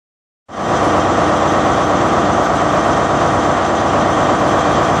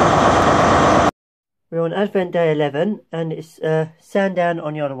We're on Advent Day 11, and it's Sandown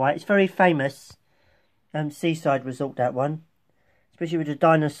on the Isle of Wight. It's very famous seaside resort, that one. Especially with the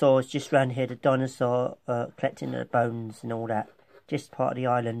dinosaurs just round here, the dinosaur collecting the bones and all that. Just part of the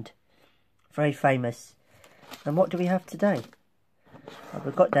island. Very famous. And what do we have today? Well,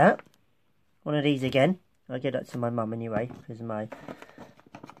 we've got that. One of these again. I'll give that to my mum anyway, because my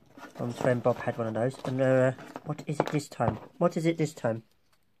mum's friend Bob had one of those. And what is it this time? What is it this time?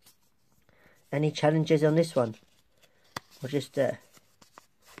 Any challenges on this one? Or just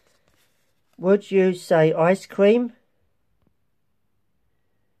would you say ice cream?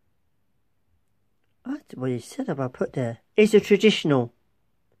 What you said about put there? Is it traditional?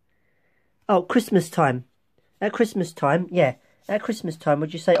 Oh, Christmas time. At Christmas time, yeah. At Christmas time,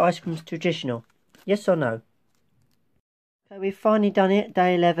 would you say ice cream's traditional? Yes or no? Okay, we've finally done it,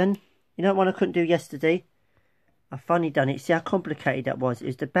 day 11. You know what I couldn't do yesterday? I finally done it. See how complicated that was? It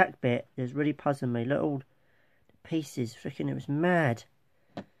was the back bit. It was really puzzling me. Look at all the pieces. Freaking, it was mad.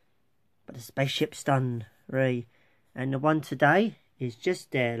 But the spaceship's done, really. And the one today is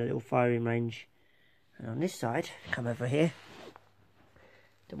just there, the little firing range. And on this side, come over here.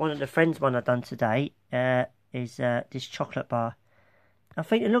 The one of the friends one I've done today is this chocolate bar. I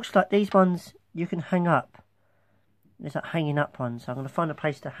think it looks like these ones you can hang up. There's that hanging up one, so I'm going to find a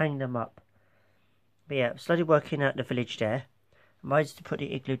place to hang them up. But yeah, I'm slowly working out the village there. I might just put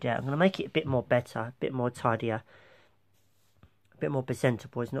the igloo down. I'm going to make it a bit more better, a bit more tidier, a bit more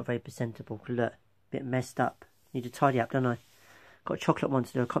presentable. It's not very presentable. Look, a bit messed up. Need to tidy up, don't I? Got a chocolate one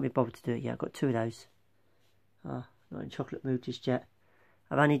to do. I can't be bothered to do it yet. I've got two of those. Oh, not in chocolate mood just yet.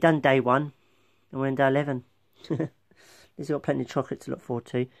 I've only done day 1, and we're in day 11. This has got plenty of chocolate to look forward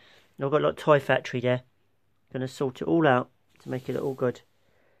to. And I've got a lot of toy factory there. Going to sort it all out to make it look all good.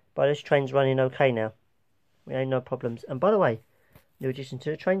 But this train's running okay now. We ain't no problems. And by the way, new addition to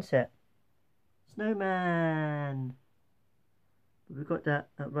the train set. Snowman! We've got that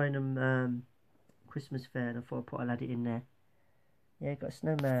at Rainham Christmas fair, and I thought I'll add it in there. Yeah, got a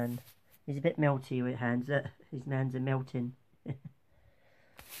snowman. He's a bit melty with hands. His hands are melting.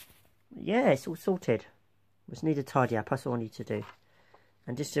 Yeah, it's all sorted. Just need to tidy up, that's all I need to do.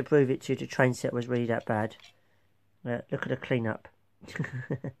 And just to prove it to you, the train set was really that bad. Look at the clean up.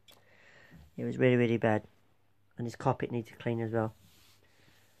 It was really, really bad. And this carpet needs to clean as well.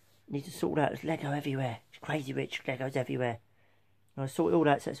 Need to sort out. There's Lego everywhere. It's crazy rich Legos everywhere. And I sort it all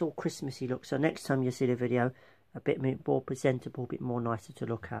out so it's all Christmassy look. So next time you see the video, a bit more presentable, a bit more nicer to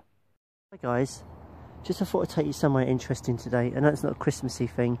look at. Hi guys. Just I thought I'd take you somewhere interesting today. And that's not a Christmassy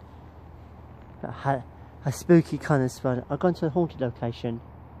thing. But a spooky kind of spot. I've gone to a haunted location.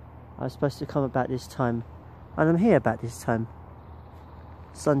 I was supposed to come about this time. And I'm here about this time.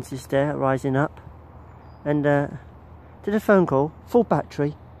 Sun's just there, rising up. And did a phone call, full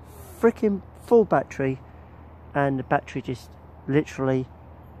battery, freaking full battery, and the battery just literally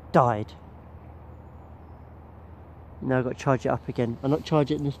died. Now I've got to charge it up again. I'm not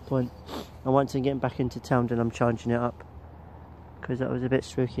charging it at this point. And once I'm getting back into town, then I'm charging it up. Because that was a bit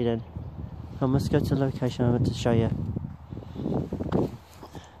spooky then. I must go to the location I want to show you.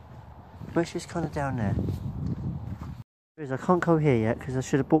 Which is kind of down there. I can't go here yet because I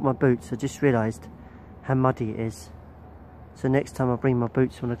should have bought my boots. I just realised how muddy it is. So next time I'll bring my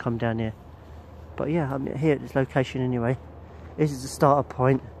boots when I come down here. But yeah, I'm here at this location anyway. This is the starter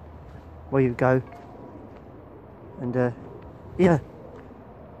point where you go. And yeah. It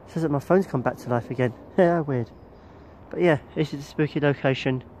says that my phone's come back to life again. Yeah, weird. But yeah, this is the spooky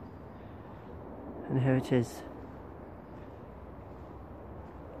location. And here it is.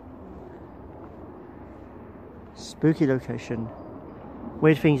 Spooky location.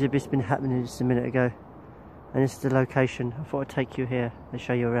 Weird things have just been happening just a minute ago. And this is the location. I thought I'd take you here and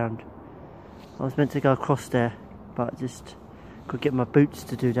show you around. I was meant to go across there, but I just could get my boots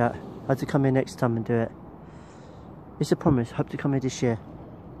to do that. I had to come here next time and do it. It's a promise. I hope to come here this year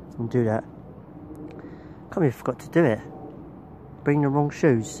and do that. Can't believe I forgot to do it. Bring the wrong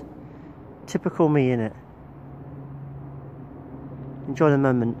shoes. Typical me, innit? Enjoy the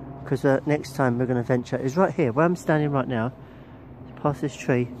moment. Because next time we're going to venture is right here, where I'm standing right now. Past this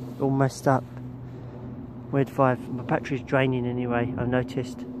tree, all messed up. Weird vibe. My battery's draining anyway, I've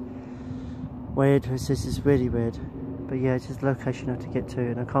noticed. Weird, this is really weird. But yeah, it's just a location I have to get to,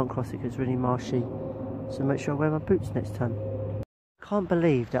 and I can't cross it because it's really marshy. So make sure I wear my boots next time. Can't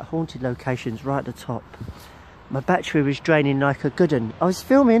believe that haunted location's right at the top. My battery was draining like a good one. I was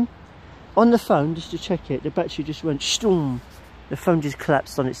filming on the phone just to check it. The battery just went shtoom. The phone just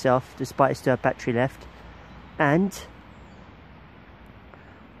collapsed on itself, despite it still had battery left. And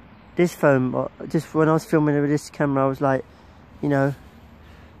this phone, just when I was filming it with this camera, I was like, you know,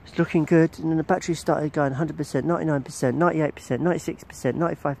 It's looking good, and then the battery started going 100%, 99%, 98%, 96%,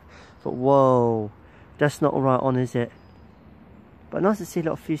 95%. I thought, whoa, that's not alright on, is it? But nice to see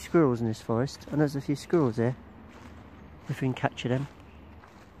a few squirrels in this forest. I know there's a few squirrels here, if we can capture them.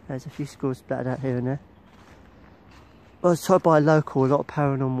 There's a few squirrels splattered out here and there. I was told by a local, a lot of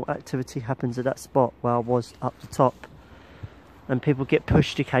paranormal activity happens at that spot where I was up the top. And people get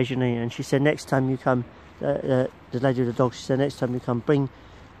pushed occasionally, and she said next time you come, the lady with the dog, she said next time you come, bring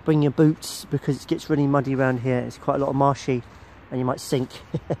your boots, because it gets really muddy around here. It's quite a lot of marshy and you might sink.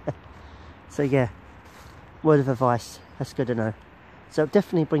 So yeah, word of advice, that's good to know. So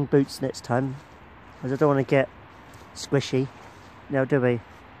definitely bring boots next time, as I don't want to get squishy, now do we?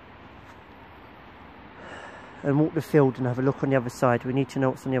 And walk the field and have a look on the other side. We need to know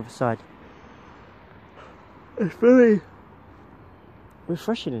what's on the other side. It's very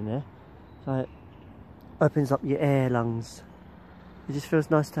refreshing in there. Like, opens up your air lungs. It just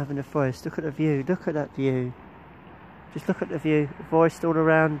feels nice to have in the forest. Look at the view, look at that view. Just look at the view, the forest all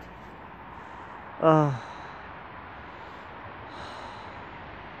around. Oh,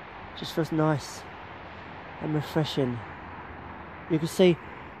 just feels nice and refreshing. You can see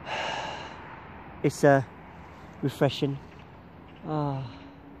it's refreshing. Ah,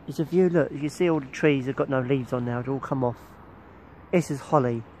 it's a view. Look, you can see all the trees have got no leaves on now. They've all come off. This is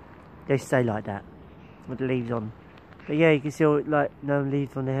holly. They stay like that with the leaves on. But yeah, you can see all like no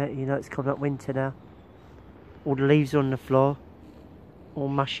leaves on there. You know it's coming up winter now. All the leaves are on the floor, all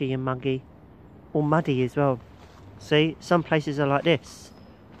mushy and muggy, all muddy as well. See, some places are like this.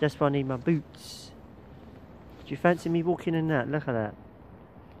 That's why I need my boots. Do you fancy me walking in that? Look at that.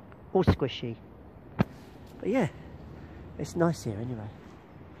 All squishy. But yeah, it's nice here anyway.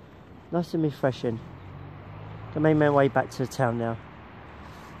 Nice and refreshing. I made my way back to the town now.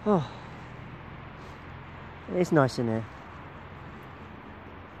 Oh, it's nice in here.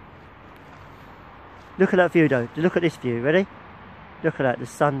 Look at that view though. Look at this view. Ready? Look at that. The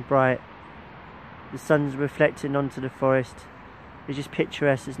sun bright. The sun's reflecting onto the forest. It's just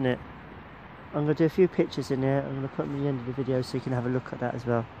picturesque, isn't it? I'm going to do a few pictures in there. I'm going to put them at the end of the video so you can have a look at that as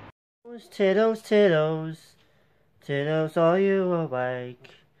well. Tiddles, tiddles, tiddles, are you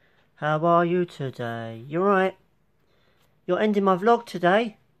awake? How are you today? You alright? You're ending my vlog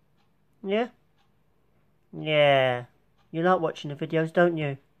today? Yeah? Yeah. You like watching the videos, don't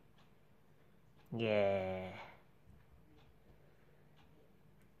you? Yeah.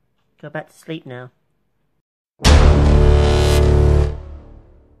 Go back to sleep now.